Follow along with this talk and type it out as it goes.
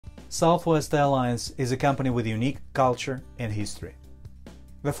Southwest Airlines is a company with unique culture and history.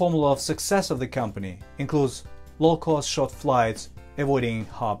 The formula of success of the company includes low-cost short flights, avoiding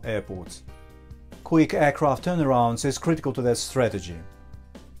hub airports. Quick aircraft turnarounds is critical to that strategy.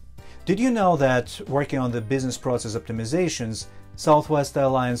 Did you know that working on the business process optimizations, Southwest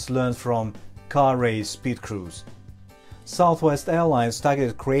Airlines learned from car race pit crews? Southwest Airlines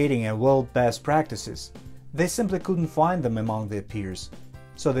targeted creating a world best practices. They simply couldn't find them among their peers,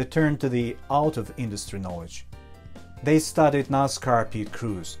 so they turned to the out-of-industry knowledge. They studied NASCAR pit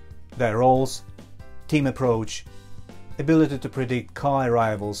crews, their roles, team approach, ability to predict car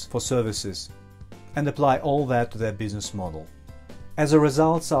arrivals for services, and apply all that to their business model. As a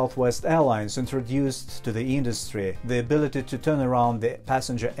result, Southwest Airlines introduced to the industry the ability to turn around the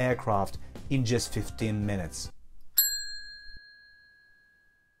passenger aircraft in just 15 minutes.